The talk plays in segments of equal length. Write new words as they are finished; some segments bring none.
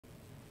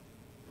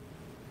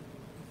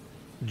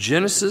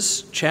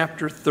Genesis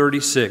chapter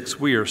 36.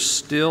 We are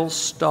still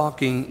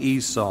stalking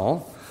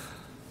Esau.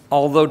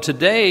 Although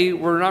today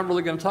we're not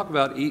really going to talk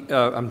about,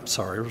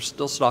 we're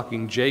still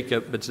stalking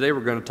Jacob, but today we're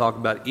going to talk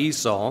about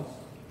Esau.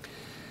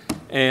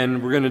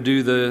 And we're going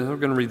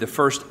to read the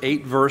first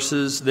 8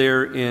 verses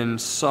there in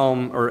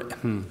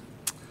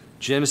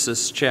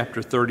Genesis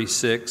chapter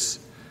 36.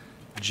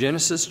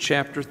 Genesis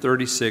chapter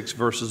 36,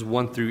 verses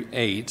 1 through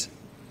 8.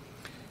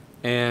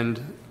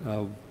 And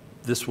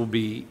this will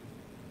be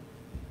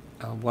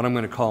what I'm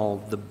going to call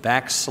the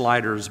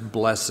backslider's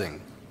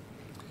blessing.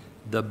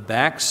 The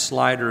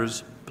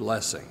backslider's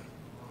blessing.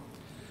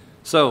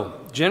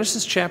 So,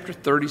 Genesis chapter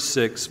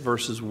 36,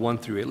 verses 1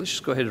 through 8. Let's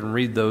just go ahead and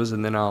read those,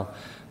 and then I'll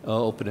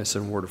open us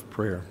in a word of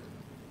prayer.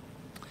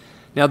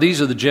 Now,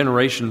 these are the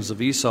generations of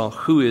Esau,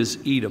 who is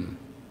Edom.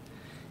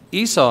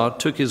 Esau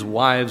took his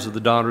wives of the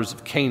daughters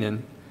of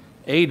Canaan,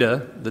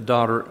 Adah, the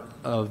daughter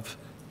of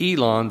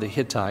Elon the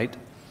Hittite,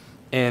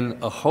 and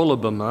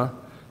Aholibamah,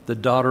 the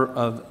daughter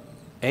of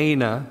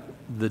Anah,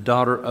 the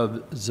daughter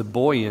of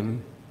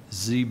Zebeon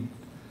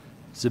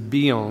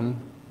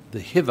the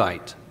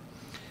Hivite,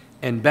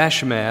 and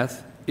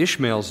Bashemath,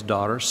 Ishmael's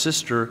daughter,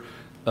 sister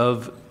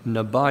of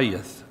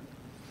Nebaioth.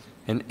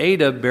 And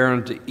Adah bare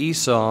unto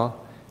Esau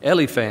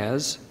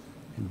Eliphaz,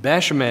 and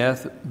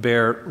Bashemath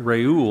bare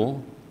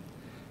Reuel,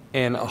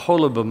 and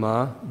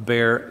Aholibamah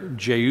bare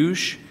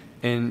Jeush,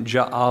 and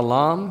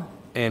Jaalam,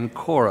 and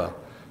Korah.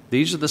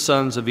 These are the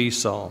sons of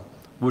Esau,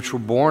 which were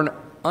born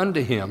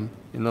unto him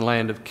in the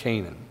land of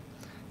Canaan.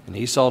 And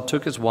Esau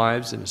took his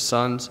wives and his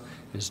sons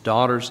and his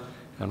daughters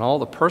and all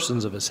the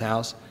persons of his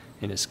house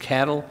and his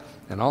cattle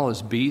and all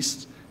his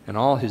beasts and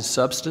all his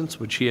substance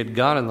which he had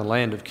got in the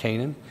land of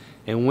Canaan,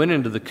 and went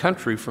into the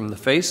country from the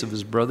face of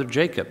his brother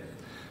Jacob.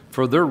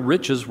 For their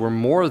riches were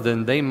more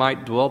than they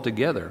might dwell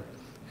together,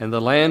 and the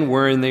land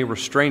wherein they were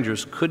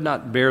strangers could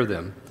not bear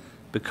them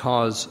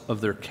because of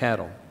their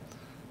cattle.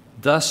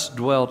 Thus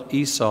dwelt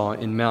Esau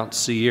in Mount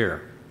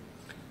Seir.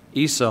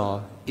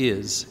 Esau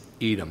is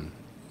Edom.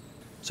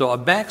 So a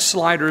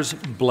backslider's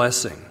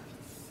blessing.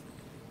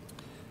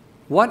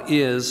 What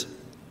is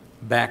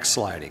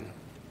backsliding?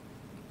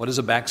 What is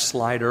a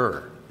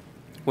backslider?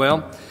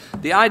 Well,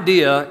 the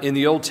idea in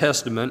the Old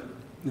Testament,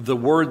 the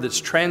word that's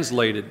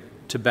translated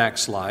to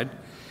backslide,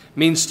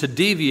 means to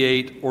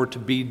deviate or to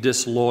be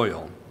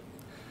disloyal.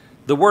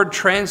 The word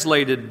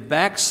translated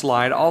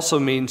backslide also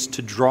means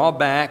to draw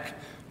back,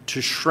 to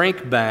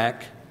shrink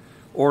back,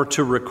 or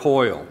to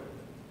recoil.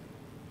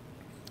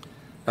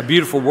 A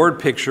beautiful word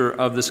picture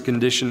of this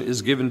condition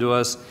is given to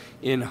us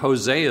in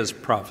Hosea's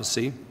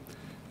prophecy,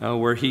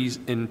 where he's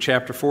in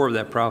chapter 4 of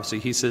that prophecy.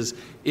 He says,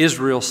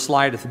 Israel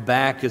slideth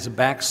back as a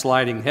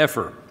backsliding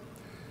heifer.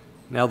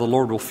 Now the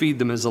Lord will feed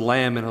them as a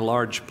lamb in a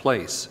large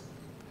place.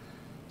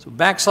 So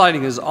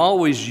backsliding is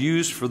always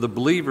used for the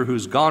believer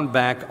who's gone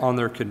back on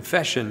their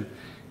confession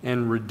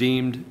and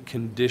redeemed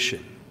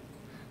condition.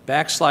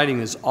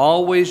 Backsliding is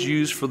always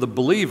used for the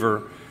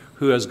believer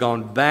who has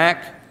gone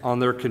back on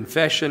their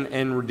confession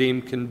and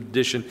redeemed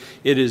condition.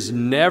 It is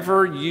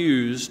never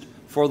used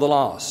for the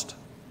lost.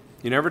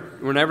 We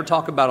never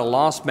talk about a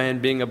lost man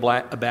being a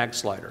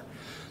backslider.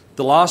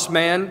 The lost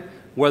man,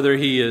 whether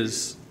he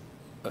is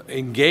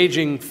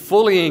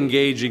fully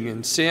engaging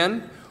in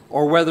sin,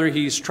 or whether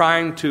he's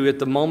trying to, at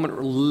the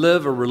moment,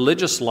 live a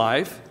religious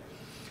life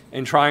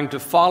and trying to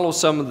follow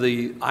some of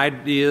the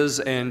ideas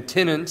and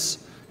tenets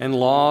and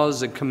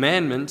laws and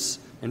commandments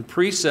and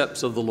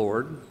precepts of the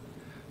Lord,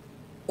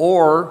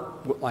 or,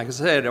 like I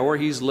said, or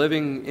he's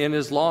living in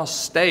his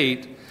lost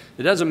state,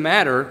 it doesn't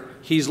matter,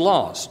 he's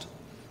lost.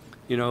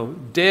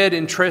 Dead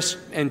in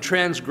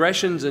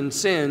transgressions and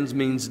sins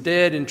means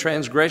dead in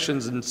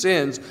transgressions and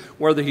sins,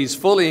 whether he's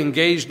fully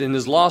engaged in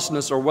his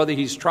lostness or whether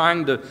he's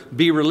trying to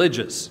be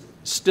religious.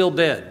 Still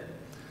dead.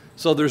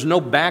 So there's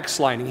no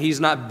backsliding. He's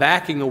not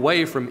backing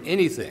away from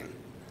anything.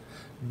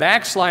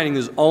 Backsliding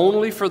is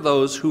only for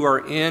those who are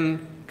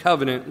in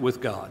covenant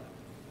with God.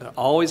 It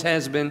always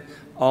has been,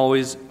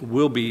 always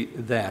will be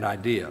that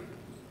idea.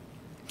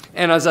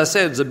 And as I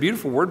said, it's a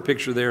beautiful word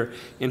picture there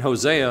in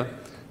Hosea.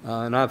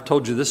 And I've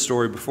told you this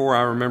story before.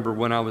 I remember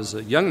when I was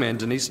a young man,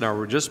 Denise and I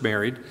were just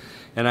married,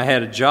 and I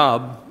had a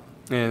job,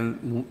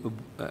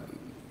 and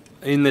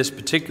in this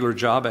particular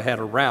job I had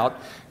a route,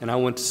 and I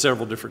went to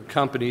several different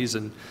companies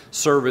and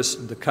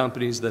serviced the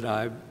companies that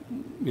I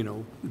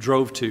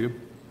drove to.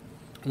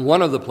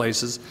 One of the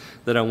places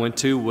that I went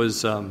to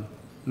was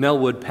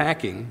Melwood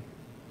Packing,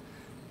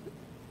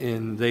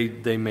 and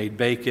they made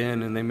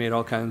bacon and they made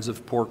all kinds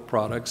of pork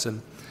products,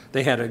 and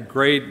they had a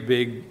great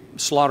big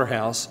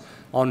slaughterhouse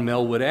on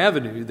Melwood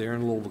Avenue there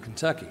in Louisville,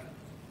 Kentucky.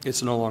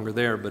 It's no longer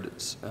there, but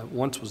it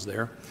once was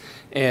there.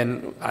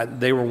 And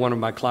they were one of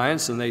my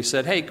clients, and they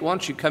said, "Hey, why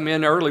don't you come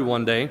in early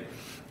one day,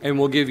 and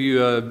we'll give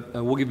you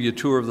a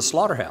tour of the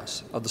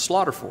slaughterhouse, of the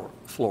slaughter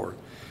floor."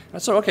 I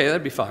said, "Okay,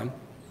 that'd be fine."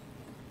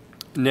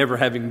 Never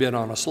having been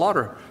on a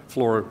slaughter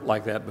floor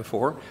like that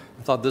before,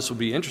 I thought this would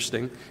be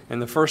interesting.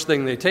 And the first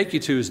thing they take you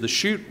to is the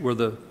chute where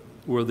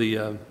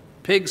the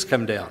pigs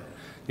come down.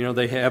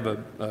 They have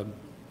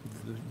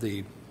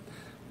the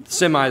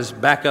semis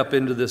back up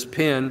into this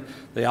pen.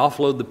 They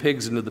offload the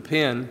pigs into the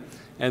pen,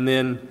 and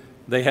then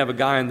they have a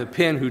guy in the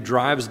pen who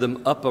drives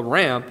them up a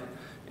ramp,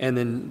 and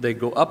then they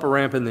go up a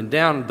ramp and then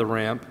down the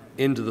ramp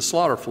into the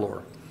slaughter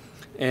floor.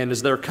 And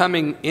as they're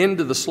coming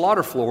into the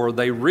slaughter floor,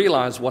 they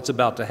realize what's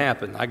about to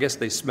happen. I guess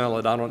they smell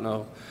it, I don't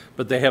know.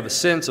 But they have a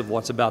sense of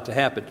what's about to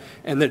happen.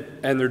 And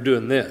they're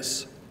doing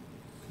this.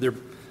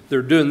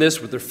 They're doing this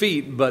with their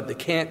feet, but they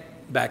can't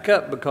back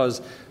up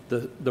because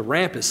the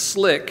ramp is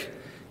slick.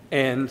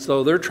 And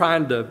so they're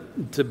trying to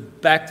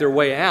back their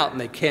way out, and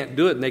they can't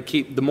do it. And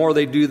the more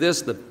they do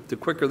this, the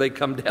quicker they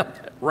come down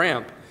that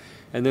ramp.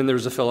 And then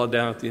there's a fellow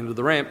down at the end of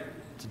the ramp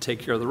to take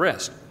care of the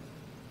rest.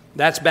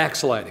 That's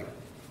backsliding.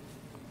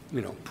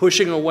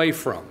 Pushing away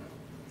from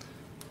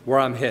where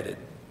I'm headed.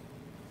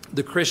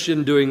 The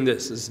Christian doing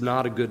this is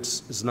not a good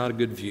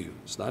view.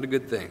 It's not a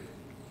good thing.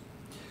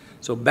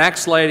 So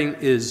backsliding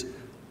is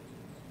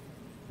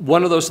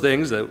one of those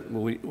things that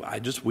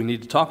we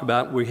need to talk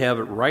about. We have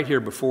it right here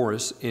before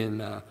us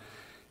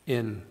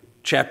in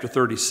chapter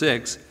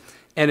 36,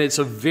 and it's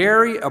a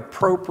very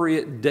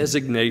appropriate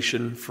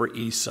designation for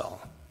Esau.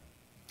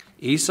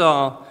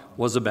 Esau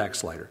was a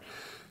backslider.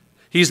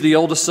 He's the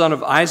oldest son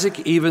of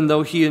Isaac. Even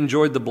though he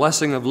enjoyed the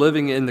blessing of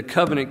living in the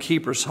covenant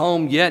keeper's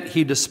home, yet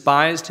he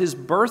despised his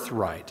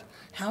birthright.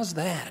 How's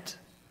that?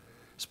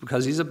 It's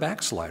because he's a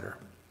backslider.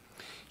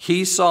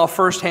 He saw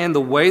firsthand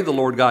the way the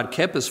Lord God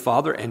kept his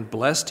father and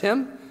blessed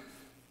him.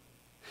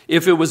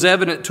 If it was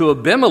evident to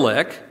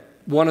Abimelech,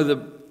 one of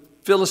the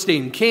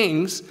Philistine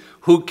kings,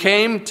 who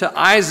came to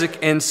Isaac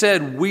and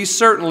said, "We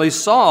certainly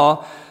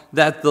saw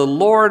that the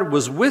Lord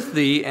was with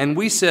thee, and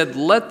we said,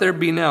 let there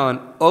be now an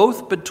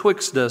oath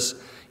betwixt us,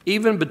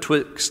 even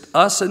betwixt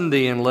us and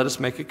thee, and let us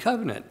make a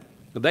covenant."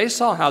 They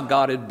saw how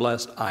God had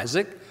blessed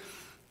Isaac,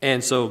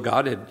 and so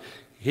God had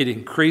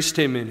increased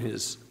him in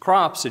his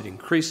crops, had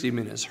increased him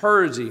in his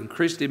herds, he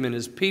increased him in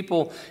his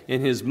people, in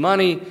his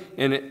money,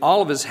 in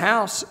all of his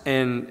house,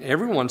 and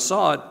everyone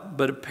saw it,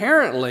 but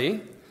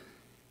apparently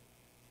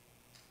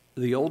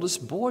the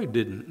oldest boy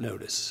didn't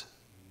notice.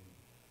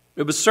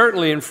 It was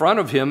certainly in front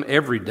of him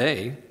every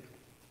day,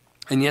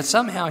 and yet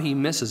somehow he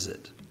misses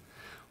it.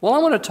 Well, I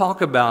want to talk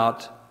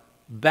about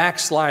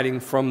backsliding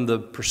from the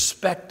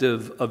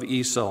perspective of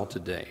Esau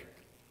today.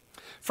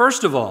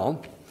 First of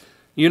all,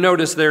 you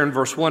notice there in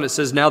verse 1, it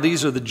says, "Now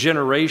these are the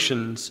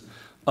generations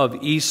of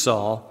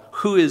Esau,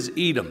 who is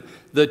Edom."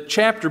 The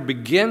chapter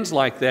begins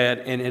like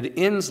that, and it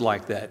ends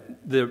like that.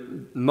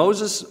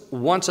 Moses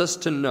wants us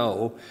to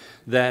know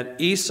that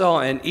Esau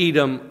and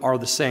Edom are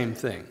the same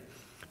thing,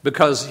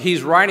 because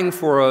he's writing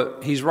for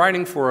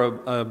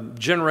a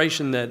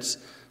generation that's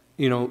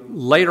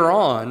later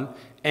on,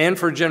 and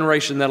for a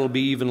generation that'll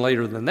be even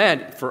later than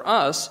that for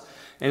us.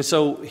 And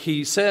so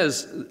he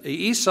says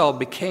Esau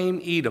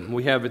became Edom.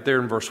 We have it there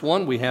in verse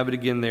 1. We have it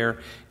again there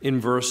in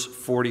verse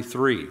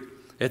 43.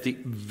 At the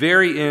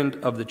very end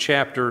of the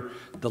chapter,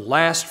 the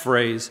last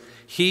phrase,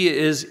 "He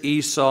is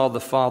Esau, the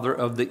father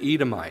of the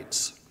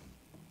Edomites."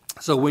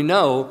 So we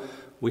know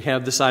we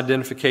have this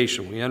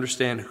identification. We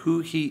understand who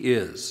he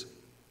is.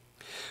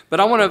 But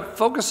I want to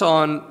focus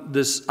on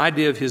this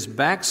idea of his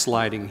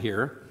backsliding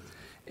here.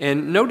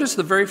 And notice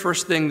the very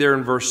first thing there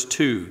in verse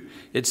 2.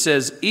 It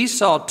says,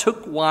 Esau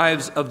took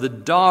wives of the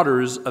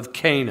daughters of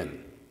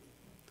Canaan.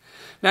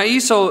 Now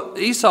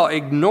Esau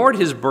ignored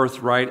his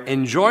birthright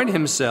and joined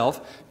himself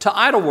to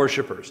idol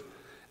worshipers.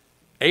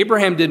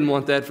 Abraham didn't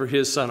want that for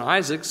his son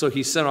Isaac, so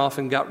he sent off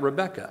and got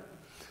Rebekah.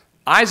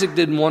 Isaac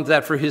didn't want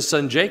that for his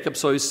son Jacob,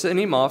 so he sent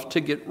him off to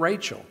get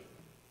Rachel.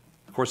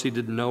 Of course, he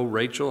didn't know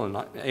Rachel, and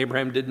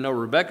Abraham didn't know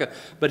Rebekah,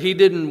 but he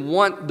didn't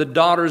want the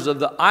daughters of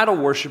the idol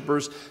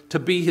worshipers to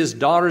be his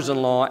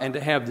daughters-in-law and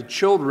to have the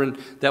children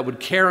that would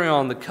carry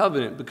on the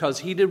covenant, because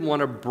he didn't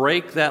want to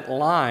break that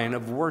line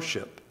of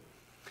worship.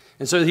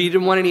 And so he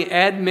didn't want any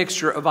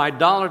admixture of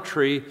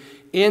idolatry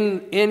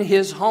in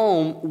his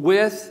home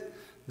with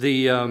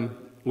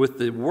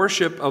the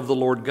worship of the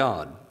Lord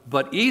God.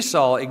 But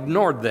Esau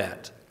ignored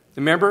that.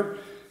 Remember,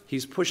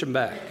 he's pushing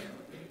back.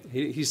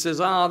 He says,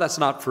 that's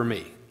not for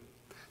me.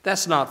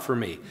 That's not for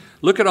me.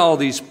 Look at all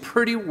these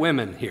pretty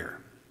women here.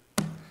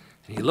 And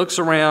he looks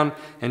around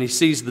and he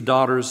sees the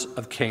daughters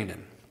of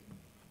Canaan.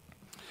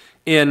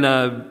 In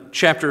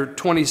chapter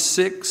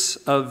 26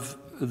 of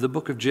the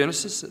book of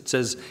Genesis, it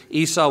says,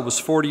 Esau was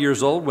 40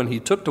 years old when he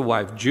took to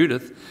wife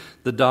Judith,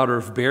 the daughter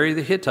of Beri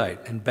the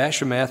Hittite, and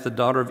Bashemath, the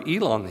daughter of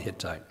Elon the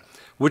Hittite,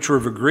 which were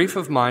of a grief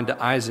of mind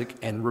to Isaac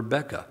and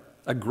Rebekah.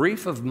 A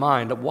grief of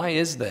mind. Why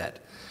is that?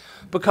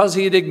 Because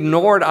he had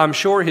ignored, I'm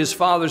sure, his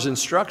father's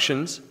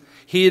instructions.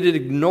 He had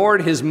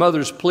ignored his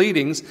mother's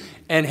pleadings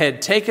and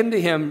had taken to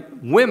him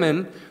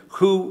women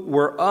who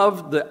were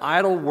of the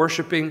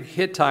idol-worshiping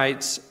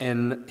Hittites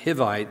and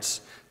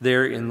Hivites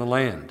there in the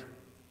land.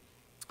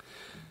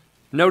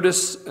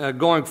 Notice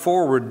going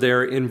forward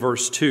there in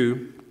verse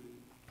 2,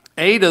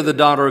 Ada, the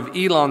daughter of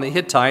Elon the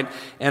Hittite,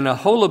 and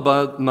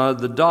Aholibamah,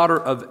 the daughter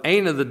of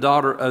Anah, the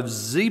daughter of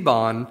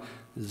Zibeon,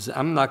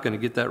 I'm not going to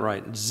get that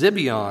right,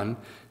 Zibeon,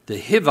 the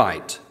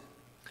Hivite.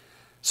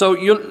 So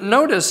you'll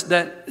notice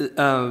that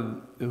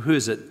who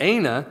is it?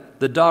 Anah,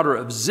 the daughter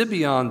of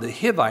Zibeon the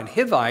Hivite.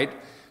 Hivite,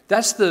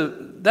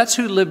 that's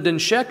who lived in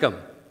Shechem.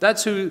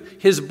 That's who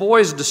his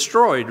boys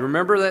destroyed.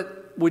 Remember that?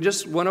 We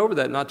just went over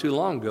that not too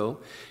long ago.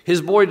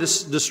 His boy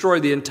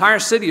destroyed the entire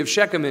city of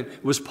Shechem and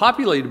was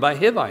populated by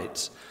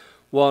Hivites.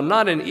 Well,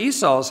 not in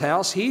Esau's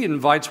house. He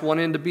invites one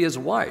in to be his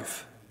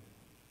wife.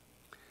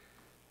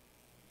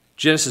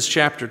 Genesis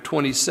chapter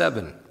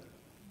 27.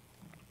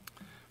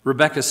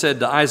 Rebekah said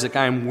to Isaac,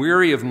 I am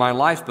weary of my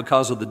life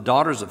because of the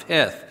daughters of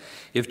Heth.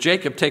 If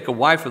Jacob take a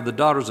wife of the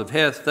daughters of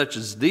Heth, such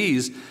as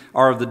these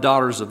are of the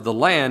daughters of the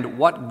land,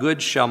 what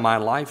good shall my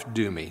life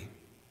do me?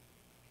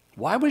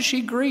 Why was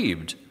she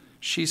grieved?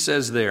 She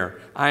says there,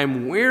 I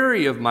am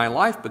weary of my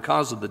life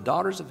because of the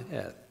daughters of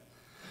Heth.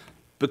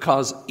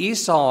 Because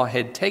Esau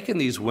had taken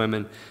these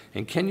women,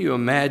 and can you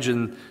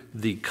imagine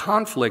the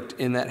conflict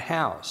in that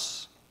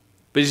house?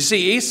 But you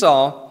see,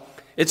 Esau,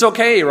 it's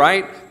okay,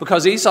 right?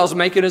 Because Esau's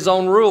making his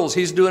own rules.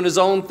 He's doing his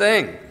own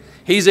thing.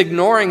 He's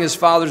ignoring his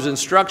father's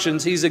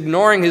instructions. He's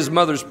ignoring his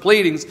mother's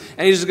pleadings.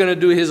 And he's going to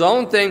do his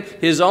own thing,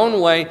 his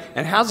own way.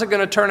 And how's it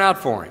going to turn out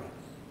for him?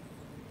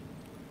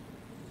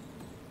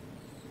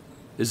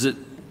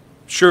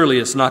 Surely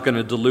it's not going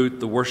to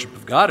dilute the worship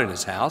of God in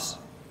his house.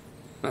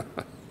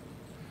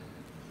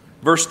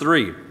 Verse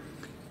 3.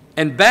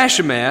 And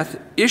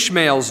Bashemath,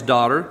 Ishmael's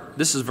daughter,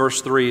 this is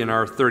verse 3 in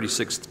our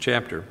 36th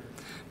chapter.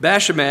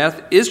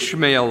 Bashemath,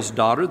 Ishmael's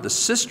daughter, the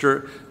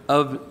sister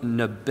of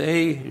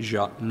Nebaioth.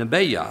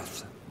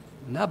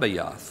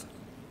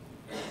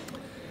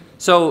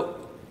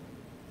 So,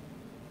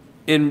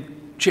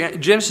 in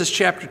Genesis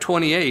chapter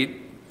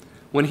 28,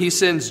 when he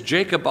sends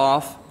Jacob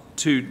off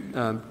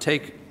to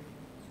take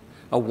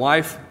a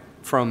wife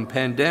from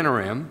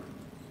Padanaram,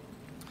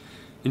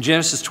 in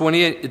Genesis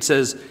 28, it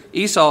says,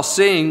 Esau,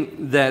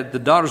 seeing that the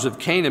daughters of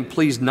Canaan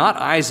pleased not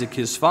Isaac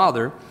his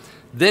father,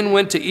 then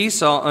went to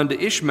Esau unto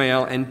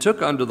Ishmael, and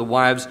took unto the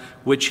wives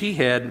which he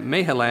had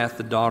Mahalath,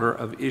 the daughter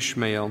of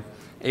Ishmael,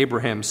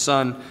 Abraham's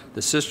son,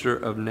 the sister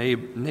of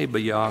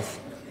Nebaioth,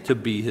 to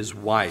be his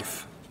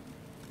wife.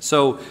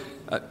 So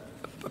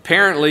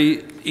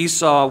apparently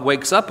Esau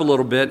wakes up a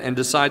little bit and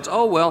decides,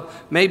 oh, well,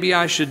 maybe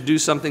I should do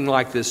something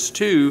like this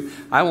too.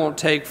 I won't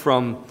take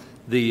from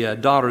the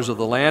daughters of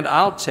the land.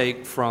 I'll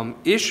take from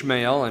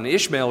Ishmael. And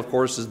Ishmael, of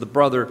course, is the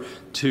brother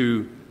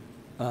to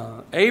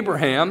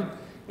Abraham.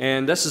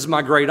 And this is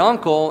my great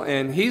uncle,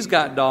 and he's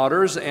got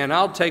daughters, and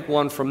I'll take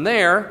one from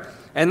there,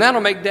 and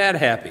that'll make Dad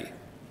happy.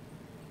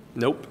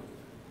 Nope.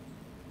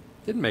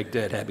 Didn't make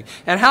Dad happy.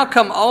 And how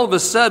come all of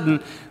a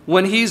sudden,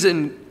 when he's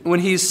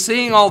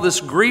seeing all this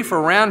grief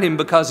around him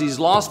because he's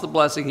lost the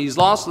blessing, he's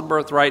lost the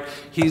birthright,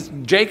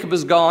 Jacob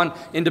has gone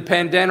into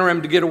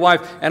Padanaram to get a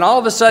wife, and all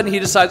of a sudden he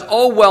decides,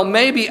 oh, well,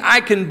 maybe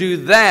I can do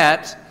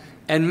that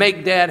and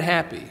make Dad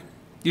happy.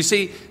 You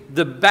see,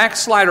 the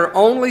backslider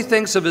only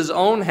thinks of his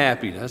own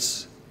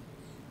happiness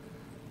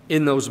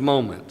in those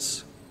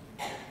moments.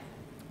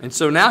 And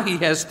so now he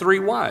has 3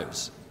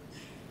 wives.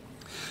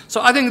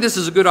 So I think this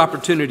is a good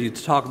opportunity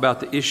to talk about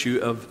the issue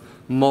of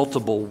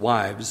multiple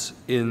wives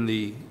in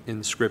the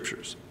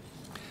Scriptures.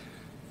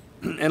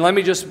 And let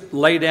me just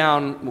lay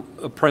down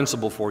a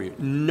principle for you.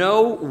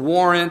 No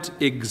warrant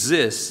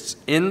exists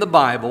in the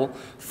Bible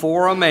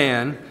for a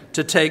man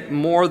to take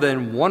more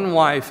than one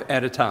wife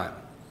at a time.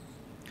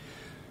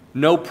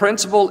 No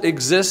principle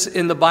exists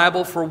in the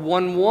Bible for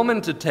one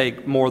woman to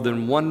take more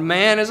than one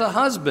man as a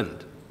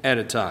husband at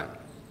a time.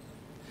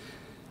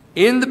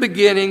 In the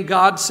beginning,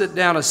 God set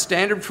down a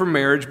standard for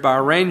marriage by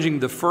arranging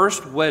the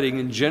first wedding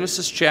in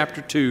Genesis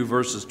chapter 2,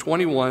 verses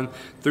 21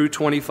 through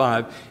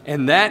 25,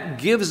 and that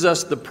gives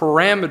us the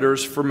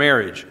parameters for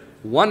marriage.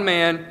 One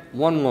man,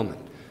 one woman.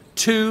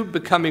 2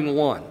 becoming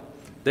one.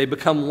 They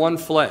become one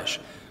flesh.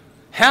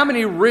 How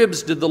many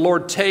ribs did the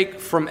Lord take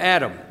from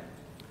Adam?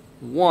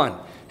 1.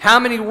 How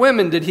many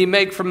women did he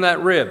make from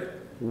that rib?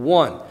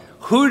 1.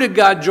 Who did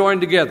God join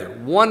together?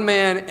 One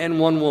man and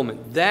one woman.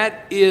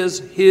 That is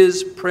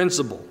his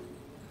principle.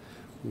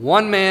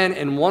 One man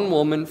and one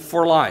woman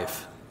for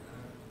life.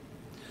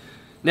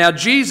 Now,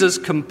 Jesus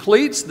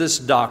completes this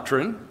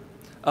doctrine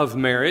of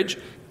marriage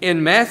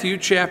in Matthew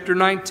chapter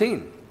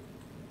 19.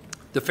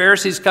 The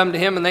Pharisees come to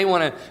him and they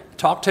want to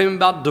talk to him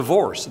about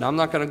divorce. Now, I'm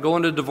not going to go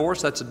into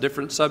divorce. That's a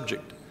different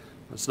subject.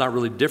 It's not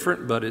really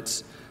different,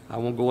 but I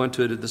won't go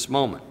into it at this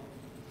moment.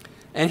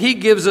 And he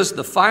gives us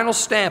the final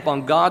stamp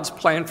on God's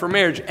plan for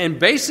marriage. And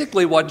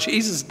basically what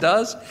Jesus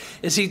does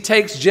is he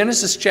takes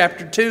Genesis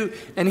chapter 2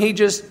 and he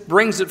just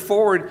brings it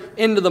forward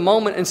into the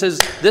moment and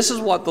says, this is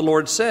what the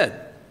Lord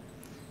said.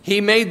 He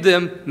made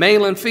them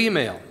male and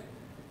female.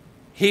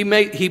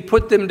 He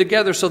put them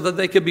together so that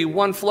they could be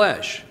one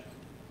flesh.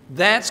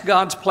 That's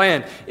God's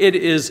plan. It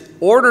is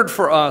ordered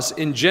for us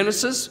in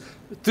Genesis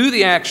through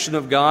the action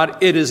of God.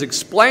 It is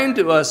explained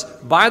to us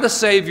by the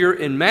Savior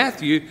in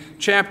Matthew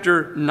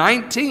chapter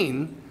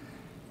 19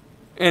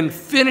 and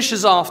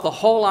finishes off the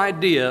whole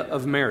idea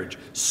of marriage.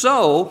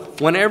 So,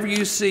 whenever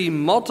you see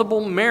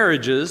multiple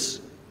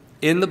marriages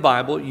in the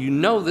Bible, you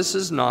know this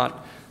is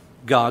not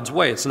God's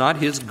way. It's not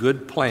his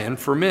good plan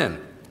for men.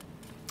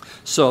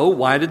 So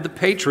why did the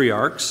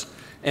patriarchs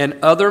and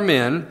other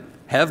men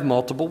have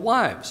multiple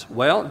wives?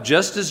 Well,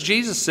 just as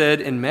Jesus said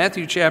in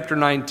Matthew chapter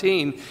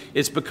 19,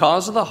 it's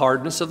because of the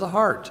hardness of the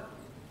heart.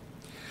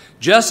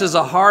 Just as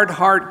a hard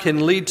heart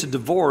can lead to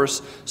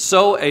divorce,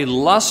 so a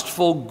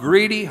lustful,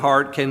 greedy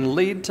heart can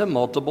lead to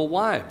multiple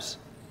wives.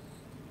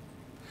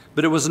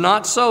 But it was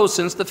not so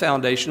since the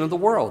foundation of the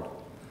world.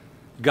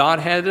 God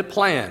had a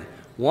plan,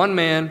 one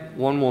man,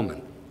 one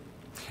woman.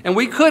 And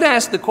we could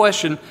ask the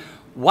question,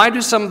 why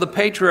do some of the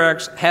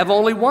patriarchs have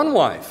only one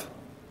wife?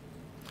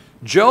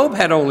 Job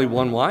had only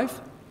one wife.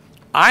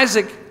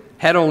 Isaac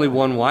had only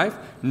one wife.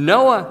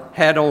 Noah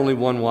had only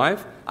one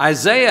wife.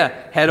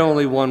 Isaiah had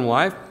only one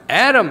wife.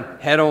 Adam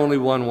had only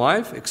one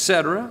wife,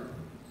 etc.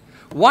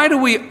 Why do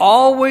we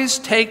always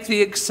take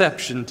the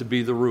exception to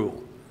be the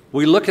rule?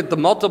 We look at the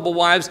multiple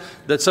wives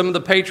that some of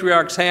the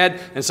patriarchs had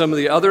and some of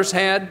the others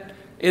had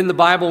in the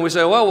Bible, and we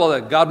say,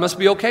 well, God must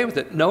be okay with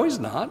it. No, he's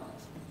not.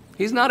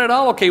 He's not at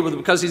all okay with it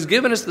because he's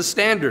given us the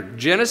standard,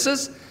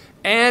 Genesis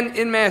and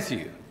in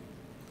Matthew.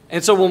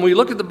 And so when we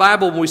look at the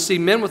Bible and we see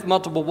men with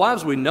multiple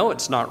wives, we know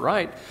it's not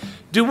right.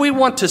 Do we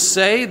want to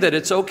say that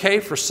it's okay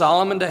for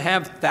Solomon to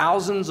have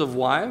thousands of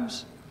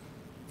wives?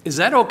 Is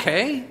that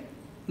okay?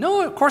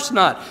 No, of course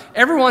not.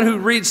 Everyone who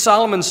reads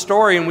Solomon's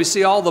story and we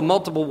see all the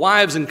multiple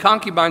wives and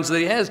concubines that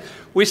he has,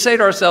 we say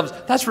to ourselves,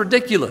 that's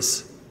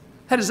ridiculous.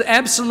 That is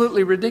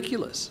absolutely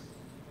ridiculous.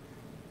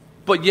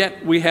 But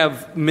yet we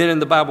have men in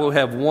the Bible who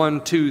have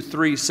 1, 2,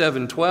 3,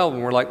 7, 12,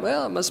 and we're like,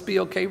 well, it must be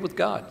okay with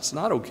God. It's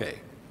not okay.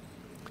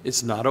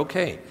 It's not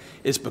okay.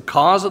 It's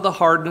because of the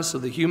hardness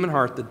of the human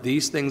heart that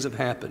these things have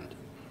happened.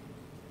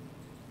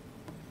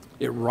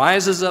 It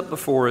rises up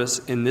before us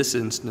in this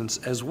instance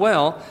as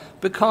well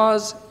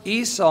because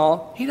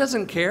Esau, he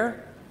doesn't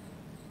care.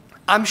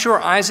 I'm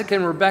sure Isaac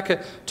and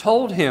Rebekah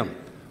told him,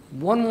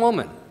 one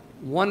woman,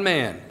 one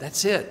man,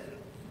 that's it.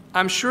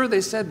 I'm sure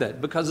they said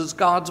that because it's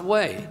God's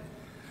way.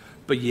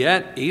 But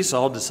yet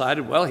Esau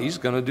decided, well, he's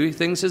going to do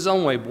things his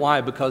own way.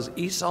 Why? Because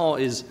Esau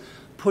is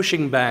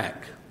pushing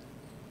back.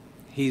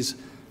 He's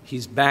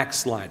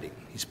backsliding.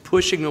 He's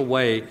pushing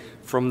away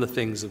from the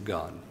things of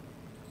God.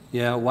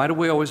 Yeah, why do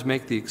we always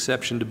make the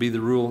exception to be the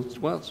rule?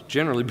 Well, it's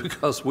generally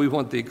because we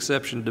want the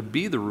exception to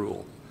be the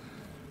rule.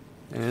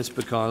 And it's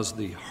because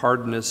the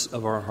hardness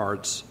of our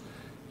hearts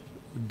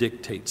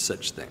dictates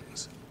such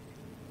things.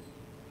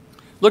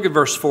 Look at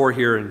verse 4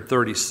 here in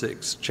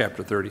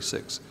chapter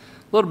 36.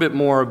 A little bit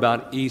more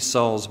about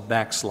Esau's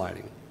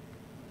backsliding.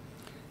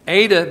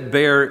 Adah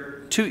bare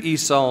to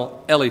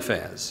Esau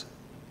Eliphaz.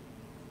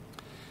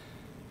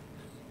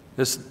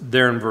 This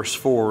there in verse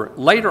 4.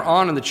 Later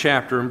on in the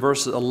chapter, in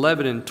verses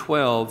 11 and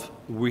 12,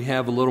 we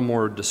have a little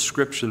more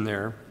description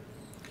there.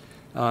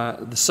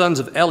 The sons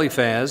of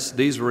Eliphaz,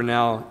 these were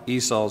now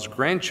Esau's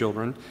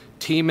grandchildren,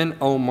 Teman,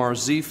 Omar,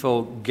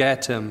 Zepho,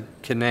 Gatam,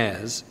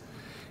 Kenaz.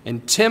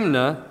 And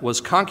Timnah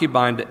was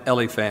concubine to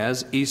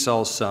Eliphaz,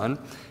 Esau's son,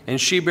 and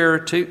she bare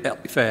to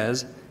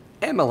Eliphaz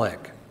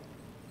Amalek.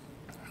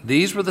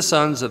 These were the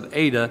sons of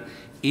Adah,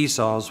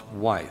 Esau's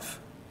wife.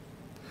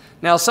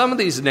 Now, some of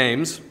these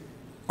names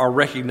are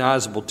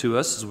recognizable to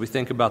us as we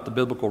think about the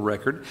biblical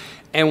record,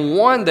 and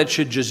one that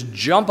should just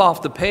jump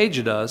off the page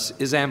at us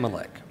is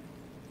Amalek.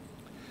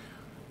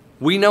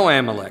 We know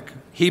Amalek.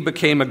 He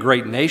became a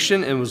great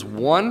nation and was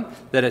one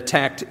that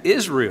attacked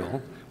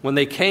Israel when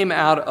they came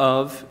out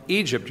of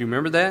Egypt. You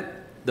remember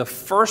that? The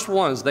first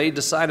ones, they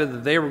decided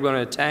that they were going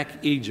to attack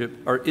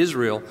Egypt or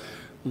Israel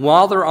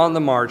while they're on the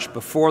march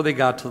before they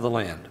got to the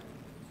land.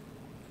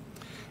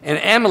 And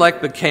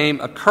Amalek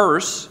became a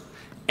curse,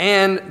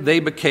 and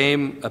they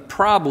became a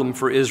problem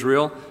for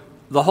Israel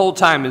the whole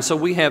time. And so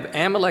we have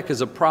Amalek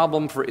as a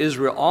problem for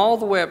Israel all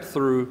the way up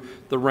through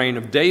the reign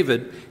of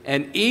David.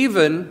 And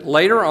even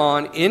later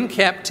on in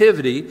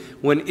captivity,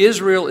 when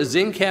Israel is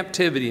in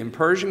captivity, in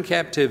Persian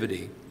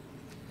captivity,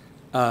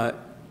 in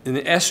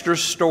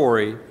Esther's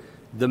story,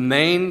 the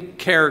main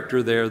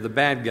character there, the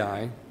bad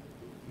guy,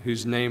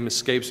 whose name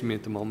escapes me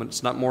at the moment,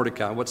 it's not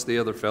Mordecai, what's the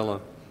other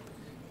fellow?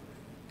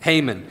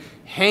 Haman.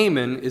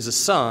 Haman is a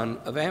son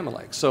of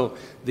Amalek. So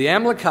the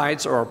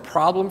Amalekites are a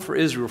problem for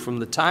Israel from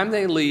the time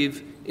they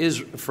leave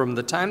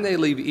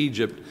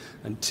Egypt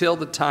until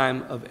the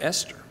time of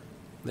Esther.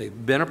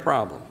 They've been a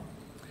problem.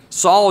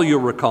 Saul, you'll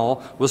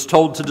recall, was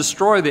told to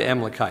destroy the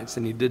Amalekites,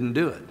 and he didn't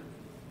do it.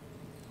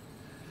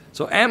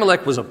 So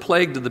Amalek was a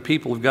plague to the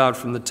people of God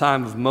from the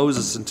time of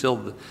Moses until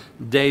the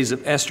days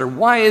of Esther.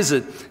 Why is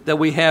it that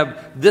we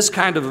have this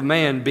kind of a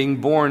man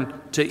being born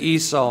to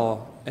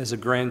Esau as a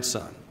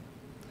grandson?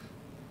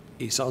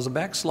 Esau's a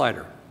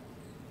backslider.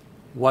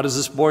 What is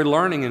this boy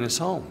learning in his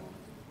home?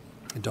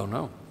 I don't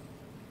know.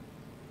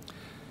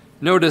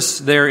 Notice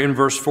there in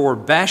verse 4,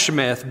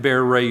 Bashemath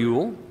bare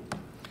Reuel.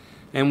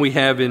 And we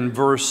have in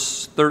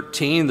verse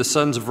 13 the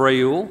sons of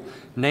Reuel,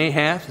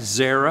 Nahath,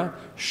 Zerah,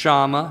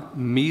 Shammah,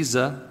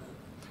 Mizah.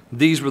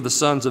 These were the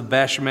sons of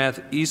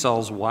Bashemath,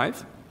 Esau's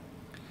wife.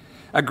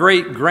 A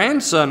great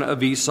grandson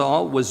of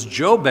Esau was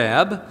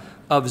Jobab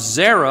of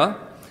Zerah.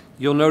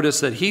 You'll notice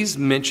that he's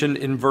mentioned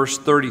in verse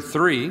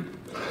 33.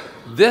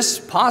 This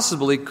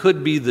possibly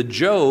could be the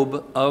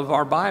Job of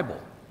our Bible.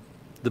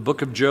 The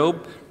book of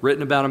Job,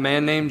 written about a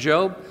man named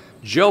Job.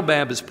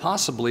 Jobab is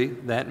possibly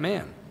that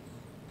man.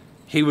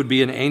 He would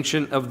be an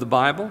ancient of the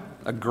Bible,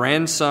 a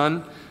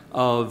grandson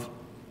of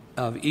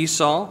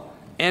Esau.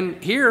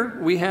 And here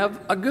we have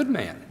a good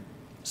man,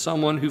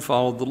 someone who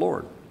followed the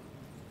Lord.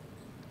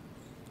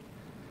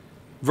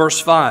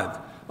 Verse 5,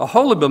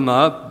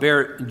 Aholibamah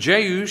bare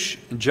Jeush,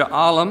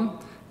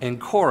 Jaalam, and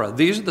Korah.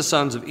 These are the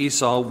sons of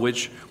Esau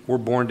which were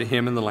born to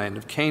him in the land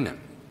of Canaan.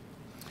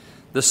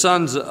 The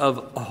sons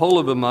of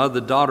Aholibamah,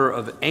 the daughter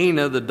of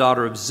Anah, the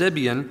daughter of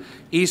Zibeon,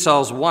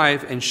 Esau's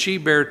wife, and she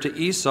bare to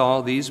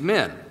Esau these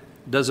men.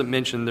 Doesn't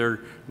mention their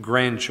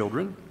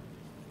grandchildren.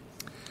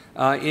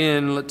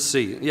 And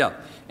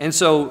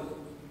so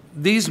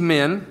these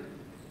men,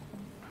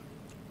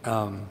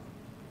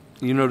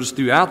 you notice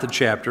throughout the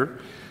chapter,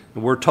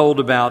 we're told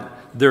about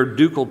their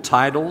ducal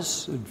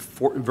titles.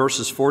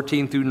 Verses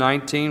 14 through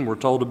 19, we're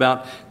told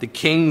about the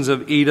kings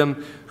of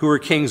Edom, who were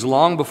kings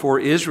long before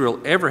Israel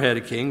ever had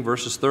a king.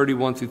 Verses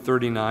 31 through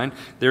 39,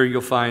 there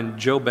you'll find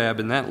Jobab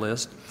in that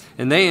list.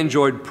 And they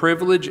enjoyed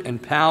privilege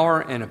and power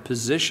and a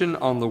position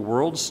on the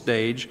world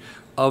stage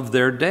of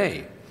their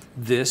day.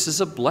 This is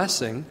a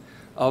blessing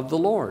of the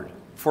Lord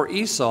for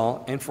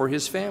Esau and for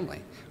his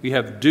family. We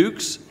have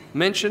dukes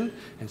mentioned,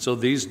 and so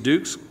these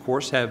dukes, of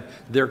course, have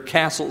their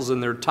castles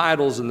and their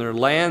titles and their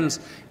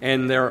lands,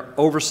 and they're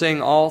overseeing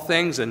all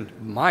things. And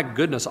my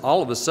goodness,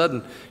 all of a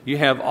sudden, you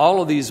have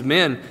all of these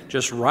men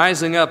just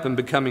rising up and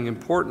becoming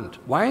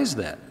important. Why is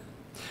that?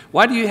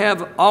 Why do you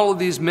have all of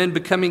these men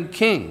becoming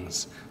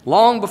kings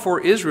long before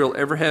Israel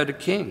ever had a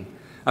king?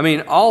 I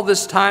mean, all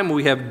this time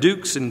we have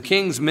dukes and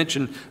kings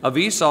mentioned of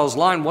Esau's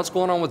line. What's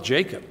going on with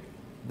Jacob?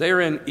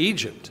 They're in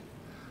Egypt,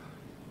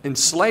 in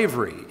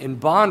slavery, in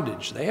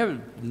bondage.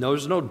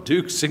 There's no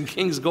dukes and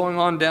kings going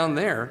on down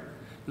there.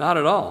 Not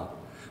at all.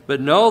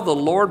 But no, the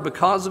Lord,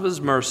 because of his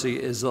mercy,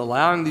 is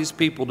allowing these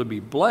people to be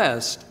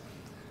blessed.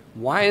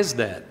 Why is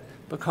that?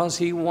 Because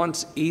he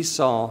wants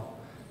Esau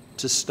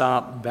to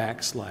stop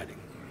backsliding.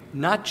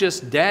 Not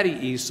just Daddy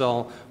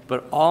Esau,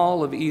 but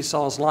all of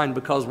Esau's line.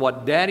 Because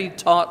what Daddy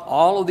taught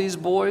all of these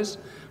boys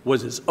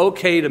was it's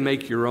okay to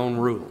make your own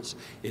rules.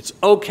 It's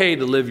okay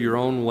to live your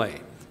own way.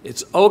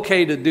 It's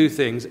okay to do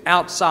things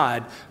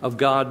outside of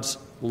God's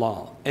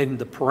law and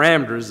the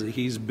parameters that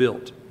he's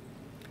built.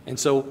 And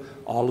so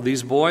all of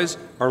these boys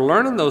are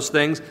learning those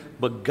things,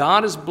 but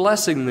God is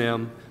blessing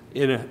them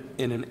in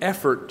an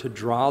effort to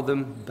draw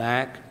them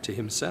back to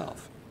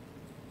himself.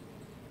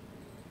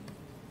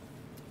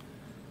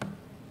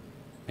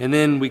 And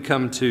then we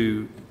come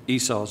to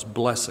Esau's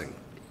blessing.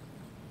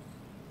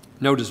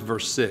 Notice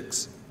verse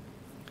 6.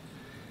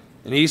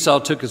 And Esau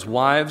took his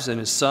wives and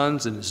his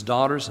sons and his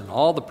daughters and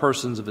all the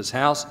persons of his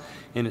house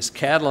and his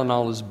cattle and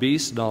all his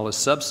beasts and all his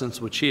substance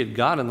which he had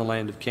got in the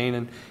land of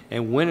Canaan,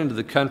 and went into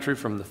the country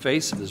from the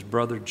face of his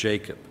brother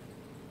Jacob.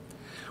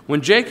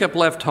 When Jacob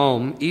left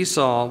home,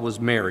 Esau was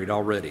married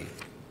already,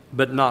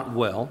 but not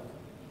well.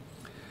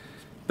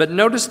 But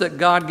notice that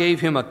God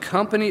gave him a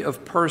company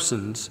of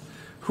persons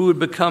who would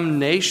become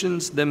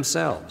nations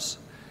themselves.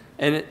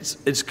 And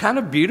it's kind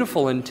of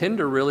beautiful and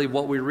tender, really,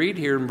 what we read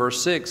here in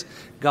verse 6.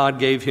 God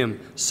gave him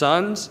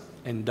sons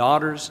and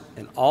daughters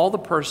and all the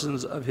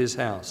persons of his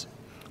house.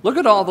 Look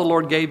at all the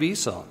Lord gave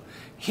Esau.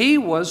 He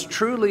was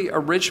truly a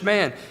rich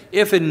man.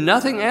 If in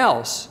nothing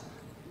else,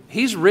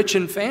 he's rich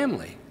in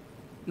family.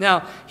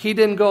 Now, he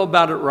didn't go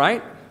about it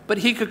right, but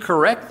he could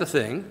correct the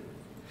thing.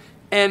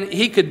 And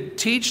he could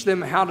teach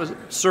them how to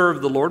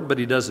serve the Lord, but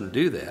he doesn't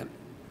do that.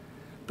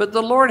 But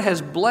the Lord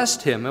has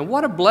blessed him. And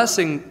what a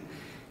blessing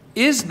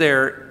is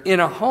there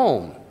in a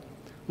home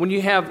when you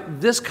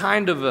have this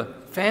kind of a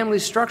family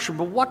structure?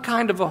 But what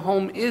kind of a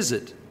home is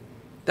it?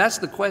 That's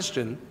the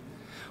question.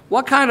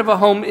 What kind of a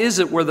home is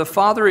it where the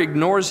father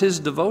ignores his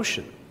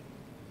devotion?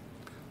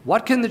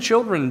 What can the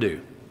children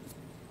do?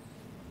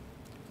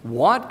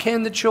 What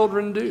can the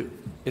children do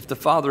if the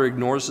father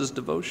ignores his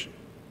devotion?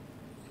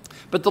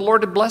 But the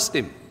Lord had blessed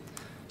him.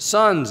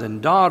 Sons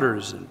and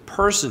daughters and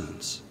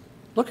persons.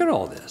 Look at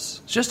all this.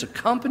 It's just a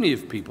company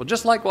of people,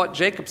 just like what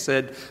Jacob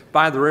said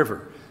by the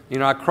river. You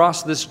know, I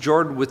crossed this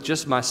Jordan with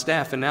just my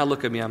staff, and now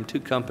look at me, I'm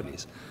two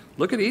companies.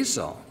 Look at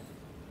Esau.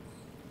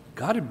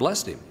 God had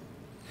blessed him.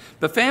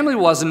 But family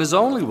wasn't his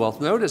only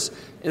wealth. Notice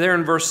there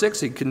in verse 6,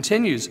 he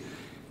continues,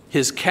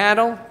 his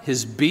cattle,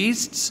 his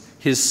beasts,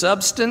 his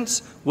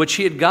substance, which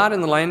he had got in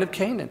the land of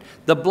Canaan.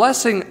 The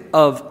blessing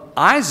of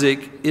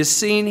Isaac is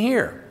seen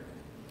here.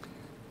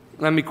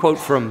 Let me quote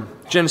from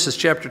Genesis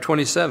chapter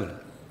 27.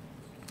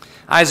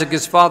 Isaac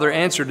his father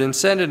answered and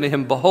said unto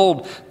him,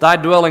 Behold, thy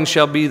dwelling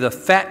shall be the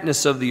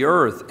fatness of the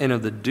earth and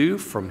of the dew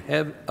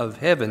of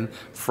heaven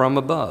from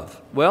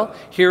above. Well,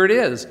 here it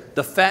is,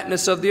 the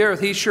fatness of the earth.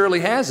 He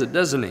surely has it,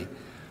 doesn't he?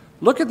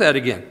 Look at that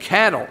again.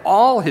 Cattle,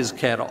 all his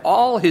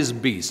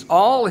beasts,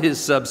 all his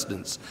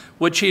substance,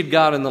 which he had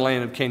got in the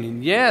land of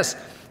Canaan. Yes,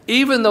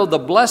 even though the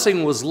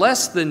blessing was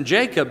less than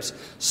Jacob's,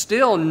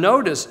 still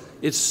notice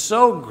it's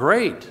so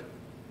great.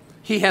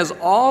 He has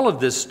all of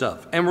this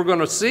stuff. And we're going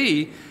to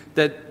see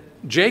that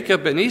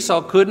Jacob and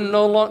Esau could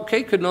no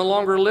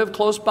longer live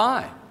close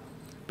by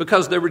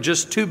because they were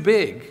just too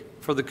big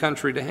for the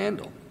country to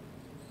handle.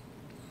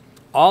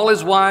 All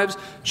his wives,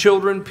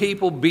 children,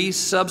 people,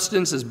 beasts,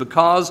 substance is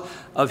because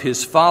of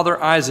his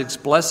father Isaac's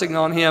blessing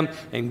on him,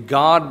 and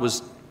God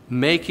was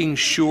making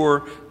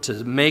sure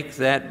to make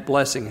that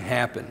blessing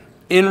happen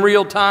in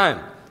real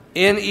time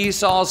in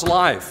Esau's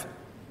life.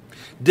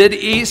 Did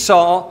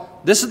Esau,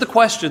 this is the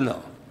question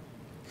though,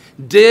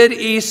 did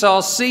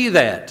Esau see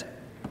that?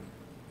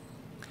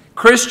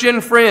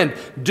 Christian friend,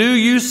 do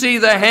you see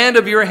the hand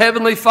of your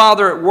heavenly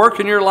Father at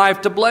work in your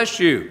life to bless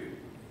you?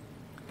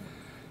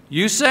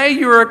 You say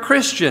you're a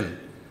Christian,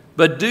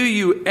 but do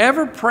you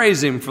ever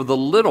praise Him for the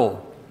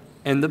little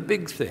and the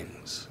big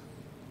things?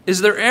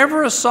 Is there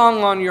ever a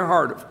song on your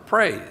heart of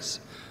praise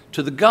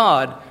to the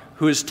God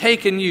who has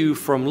taken you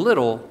from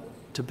little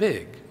to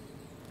big?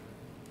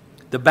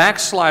 The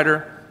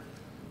backslider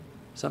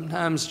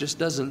sometimes just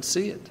doesn't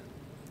see it,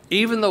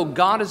 even though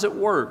God is at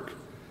work,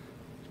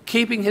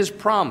 keeping His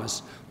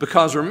promise.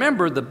 Because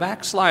remember, the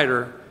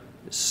backslider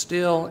is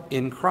still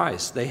in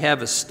Christ. They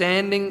have a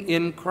standing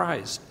in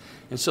Christ.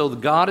 And so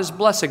God is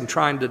blessing,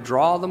 trying to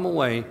draw them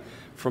away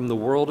from the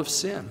world of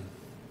sin.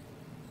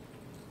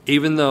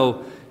 Even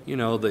though,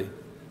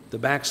 the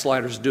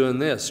backslider's doing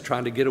this,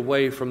 trying to get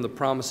away from the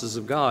promises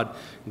of God,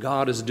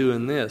 God is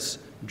doing this,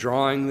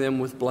 drawing them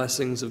with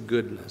blessings of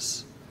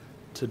goodness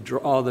to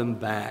draw them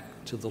back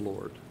to the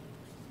Lord.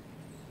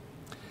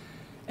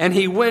 And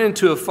he went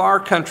into a far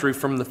country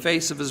from the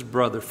face of his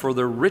brother, for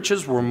their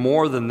riches were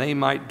more than they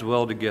might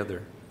dwell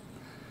together.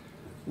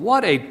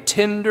 What a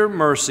tender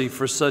mercy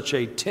for such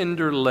a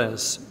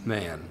tenderless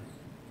man.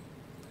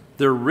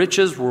 Their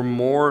riches were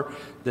more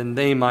than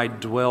they might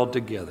dwell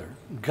together.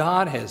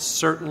 God has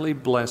certainly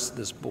blessed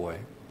this boy.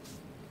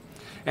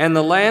 And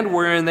the land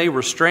wherein they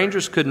were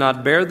strangers could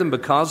not bear them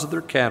because of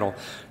their cattle.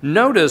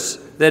 Notice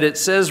that it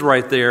says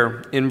right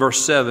there in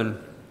verse 7,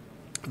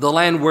 the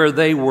land wherein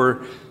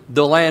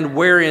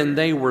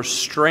they were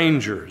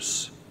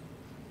strangers.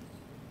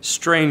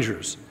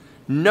 Strangers.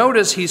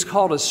 Notice he's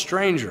called a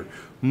stranger.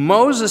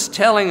 Moses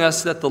telling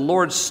us that the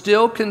Lord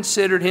still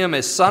considered him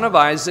a son of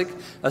Isaac,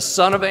 a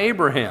son of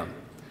Abraham.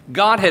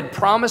 God had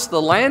promised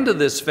the land to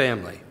this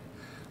family.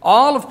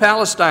 All of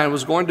Palestine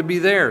was going to be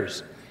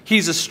theirs.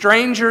 He's a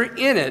stranger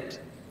in it,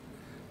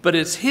 but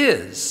it's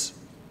his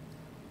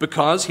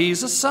because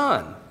he's a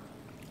son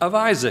of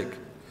Isaac.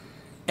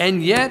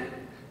 And yet,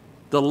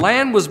 the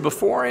land was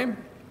before him,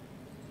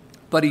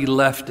 but he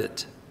left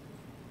it.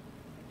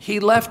 He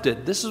left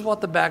it. This is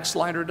what the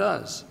backslider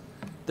does.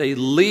 They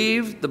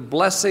leave the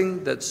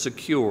blessing that's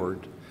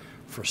secured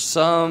for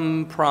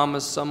some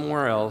promise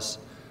somewhere else,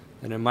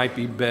 and it might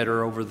be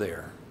better over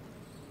there.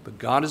 But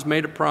God has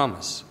made a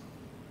promise.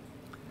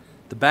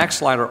 The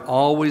backslider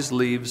always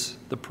leaves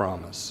the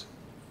promise.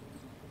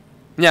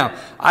 Now,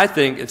 I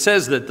think it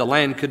says that the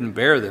land couldn't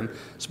bear them.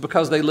 It's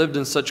because they lived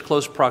in such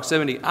close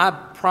proximity. I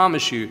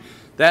promise you,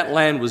 that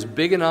land was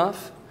big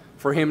enough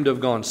for him to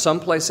have gone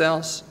someplace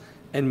else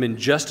and been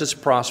just as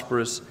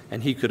prosperous,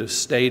 and he could have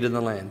stayed in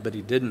the land, but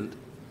he didn't.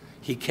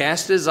 He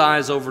cast his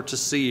eyes over to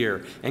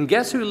Seir. And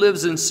guess who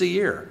lives in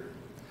Seir?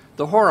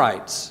 The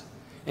Horites.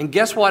 And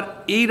guess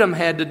what Edom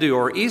had to do,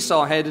 or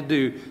Esau had to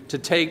do, to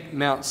take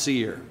Mount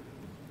Seir?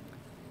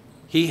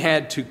 He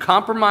had to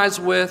compromise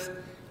with,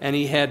 and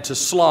he had to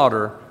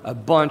slaughter a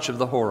bunch of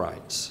the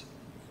Horites.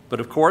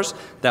 But of course,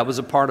 that was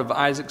a part of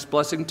Isaac's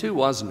blessing too,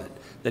 wasn't it?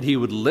 That he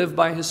would live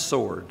by his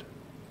sword.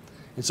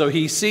 And so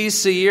he sees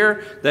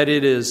Seir, that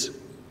it is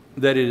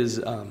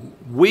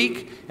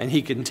weak, and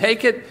he can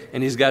take it,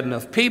 and he's got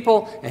enough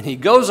people, and he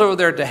goes over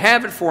there to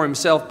have it for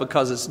himself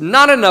because it's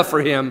not enough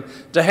for him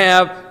to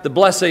have the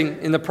blessing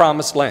in the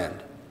promised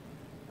land.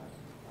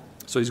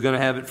 So he's going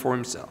to have it for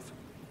himself.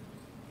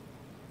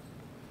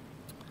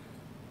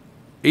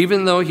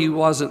 Even though he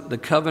wasn't the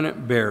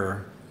covenant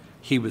bearer,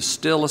 he was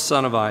still a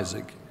son of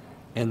Isaac,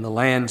 and the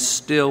land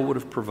still would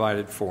have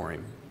provided for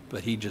him.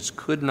 But he just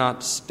could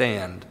not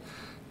stand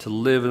to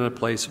live in a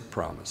place of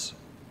promise.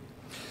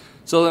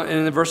 So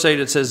in verse 8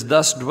 it says,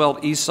 thus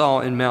dwelt Esau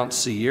in Mount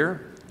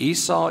Seir.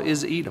 Esau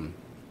is Edom.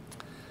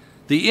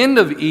 The end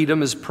of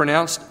Edom is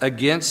pronounced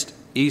against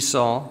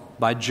Esau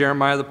by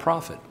Jeremiah the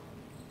prophet.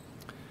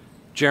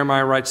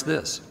 Jeremiah writes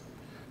this,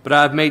 but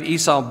I have made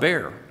Esau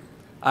bare.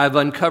 I have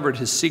uncovered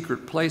his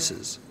secret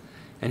places,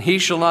 and he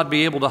shall not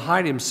be able to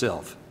hide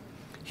himself.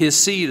 His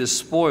seed is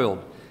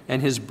spoiled,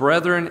 and his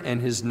brethren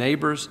and his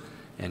neighbors,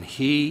 and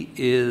he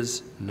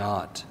is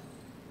not.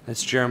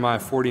 That's Jeremiah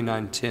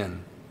 49:10.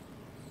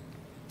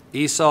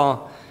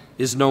 Esau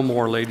is no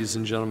more, ladies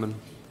and gentlemen.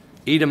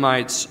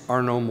 Edomites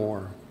are no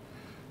more,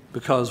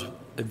 because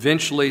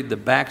eventually the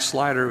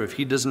backslider, if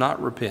he does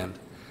not repent,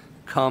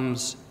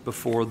 comes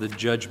before the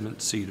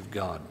judgment seat of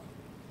God.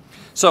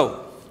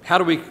 So, how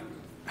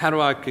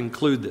do I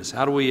conclude this?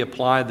 How do we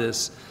apply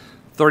this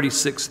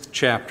 36th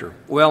chapter?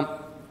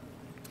 Well,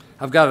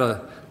 I've got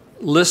a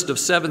list of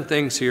 7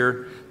 things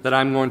here that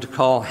I'm going to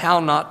call How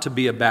Not to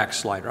Be a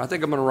Backslider. I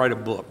think I'm going to write a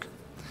book.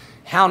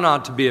 How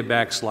Not to Be a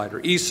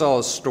Backslider.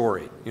 Esau's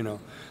story,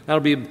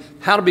 That'll be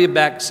how to be a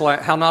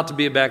backslider. How not to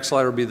be a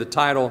backslider will be the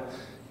title,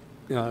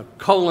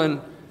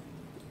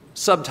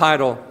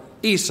 subtitle,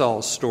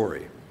 Esau's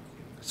story.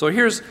 So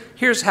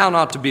here's how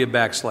not to be a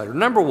backslider.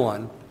 Number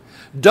one,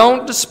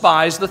 don't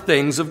despise the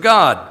things of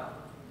God.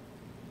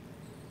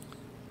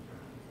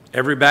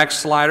 Every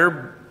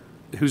backslider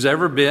who's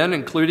ever been,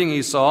 including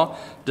Esau,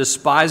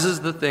 despises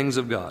the things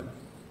of God.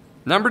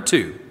 Number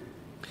two,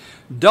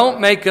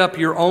 don't make up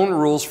your own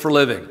rules for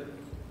living.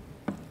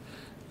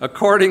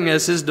 According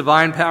as his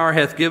divine power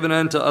hath given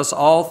unto us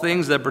all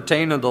things that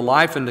pertain unto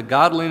life and to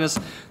godliness,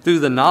 through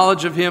the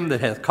knowledge of him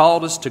that hath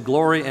called us to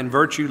glory and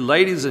virtue.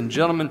 Ladies and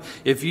gentlemen,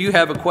 if you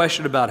have a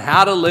question about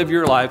how to live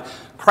your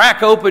life,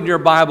 crack open your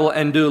Bible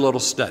and do a little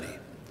study.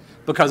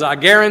 Because I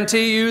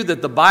guarantee you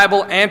that the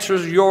Bible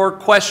answers your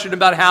question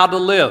about how to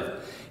live.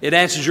 It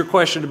answers your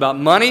question about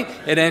money.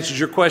 It answers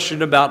your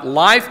question about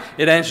life.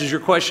 It answers your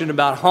question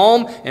about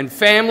home and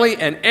family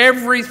and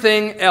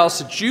everything else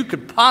that you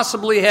could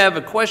possibly have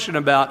a question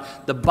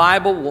about. The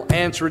Bible will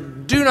answer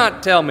it. Do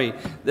not tell me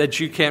that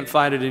you can't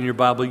find it in your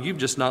Bible. You've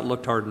just not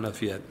looked hard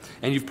enough yet.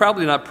 And you've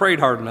probably not prayed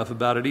hard enough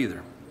about it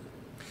either.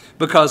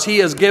 Because he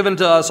has given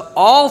to us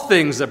all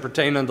things that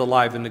pertain unto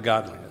life and to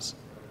godliness.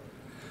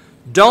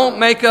 Don't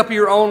make up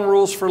your own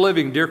rules for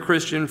living, dear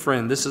Christian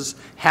friend. This is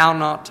how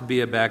not to be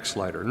a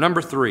backslider.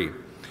 Number three,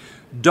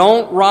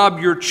 don't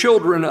rob your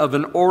children of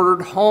an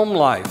ordered home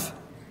life.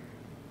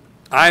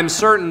 I am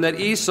certain that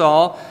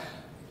Esau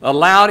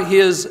allowed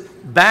his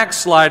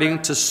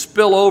backsliding to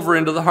spill over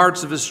into the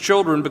hearts of his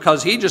children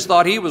because he just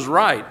thought he was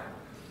right.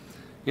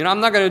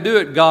 I'm not going to do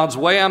it God's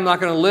way. I'm not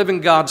going to live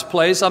in God's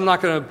place. I'm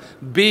not going to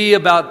be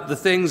about the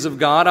things of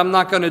God. I'm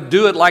not going to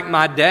do it like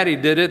my daddy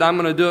did it. I'm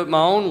going to do it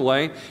my own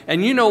way.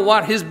 And you know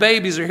what? His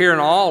babies are hearing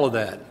all of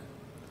that.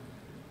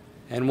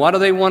 And what do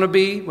they want to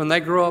be when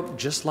they grow up?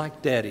 Just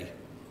like daddy.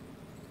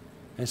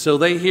 And so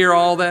they hear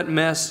all that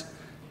mess.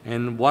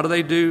 And what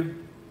do?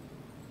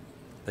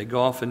 They go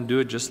off and do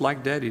it just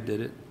like daddy did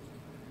it.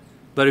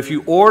 But if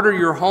you order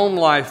your home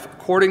life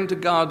according to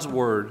God's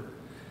word,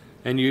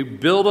 and you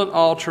build an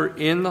altar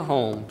in the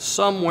home,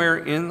 somewhere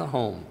in the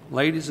home,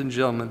 ladies and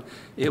gentlemen,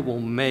 it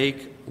will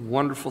make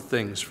wonderful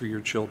things for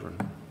your children.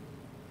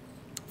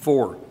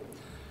 4,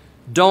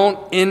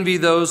 don't envy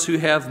those who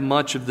have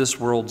much of this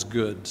world's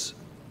goods.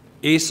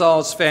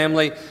 Esau's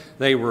family,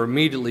 they were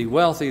immediately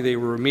wealthy, they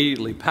were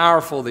immediately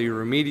powerful, they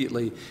were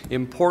immediately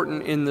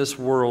important in this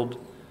world.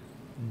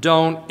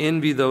 Don't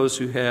envy those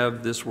who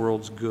have this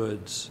world's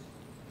goods.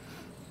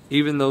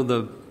 Even though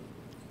the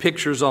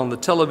pictures on the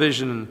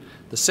television and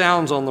the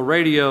sounds on the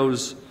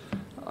radios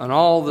and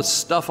all the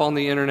stuff on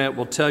the internet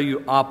will tell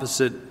you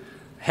opposite.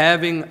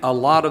 Having a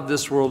lot of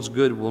this world's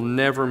good will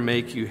never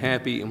make you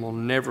happy and will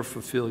never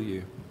fulfill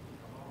you.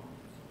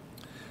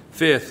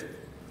 5th,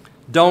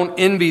 don't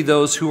envy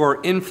those who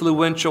are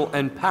influential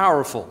and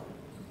powerful.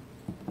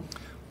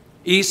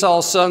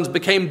 Esau's sons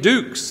became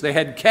dukes. They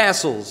had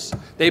castles.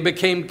 They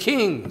became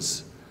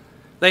kings.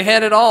 They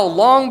had it all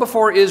long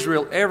before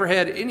Israel ever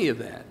had any of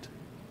that.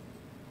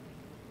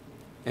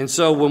 And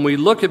so when we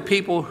look at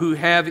people who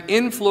have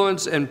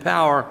influence and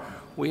power,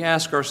 we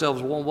ask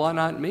ourselves, well, why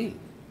not me?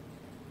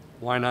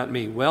 Why not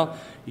me? Well,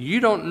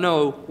 you don't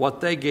know what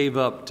they gave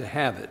up to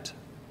have it.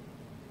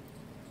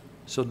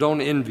 So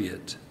don't envy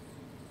it.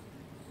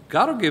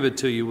 God will give it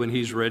to you when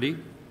he's ready,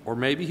 or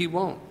maybe he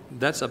won't.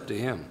 That's up to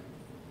him.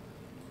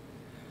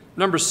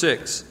 Number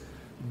 6,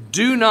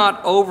 do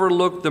not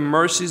overlook the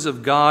mercies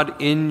of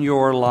God in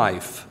your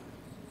life.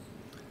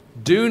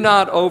 Do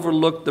not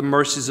overlook the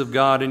mercies of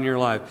God in your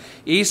life.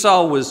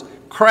 Esau was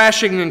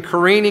crashing and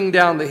careening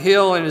down the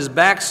hill in his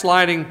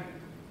backsliding,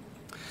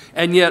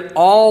 and yet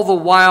all the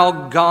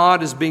while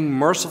God is being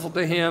merciful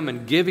to him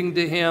and giving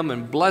to him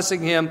and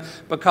blessing him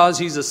because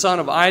he's a son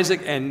of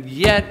Isaac, and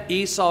yet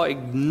Esau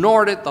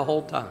ignored it the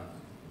whole time.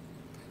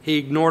 He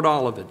ignored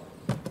all of it.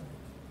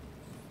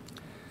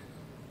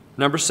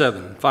 Number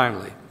 7,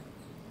 finally,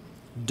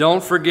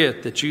 don't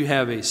forget that you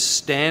have a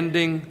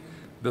standing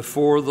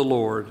before the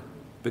Lord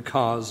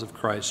because of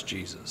Christ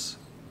Jesus.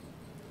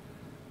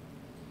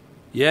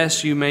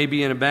 Yes, you may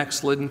be in a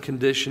backslidden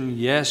condition.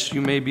 Yes,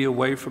 you may be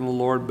away from the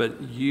Lord,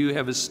 but you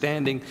have a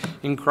standing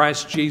in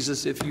Christ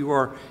Jesus. If you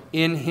are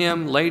in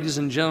him, ladies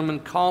and gentlemen,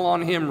 call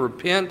on him,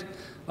 repent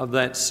of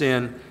that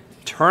sin,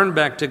 turn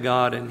back to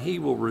God, and he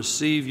will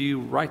receive you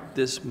right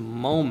this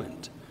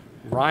moment.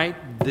 Right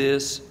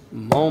this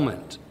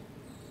moment.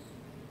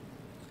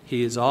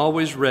 He is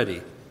always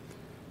ready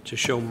to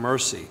show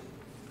mercy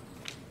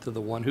to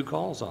the one who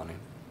calls on him.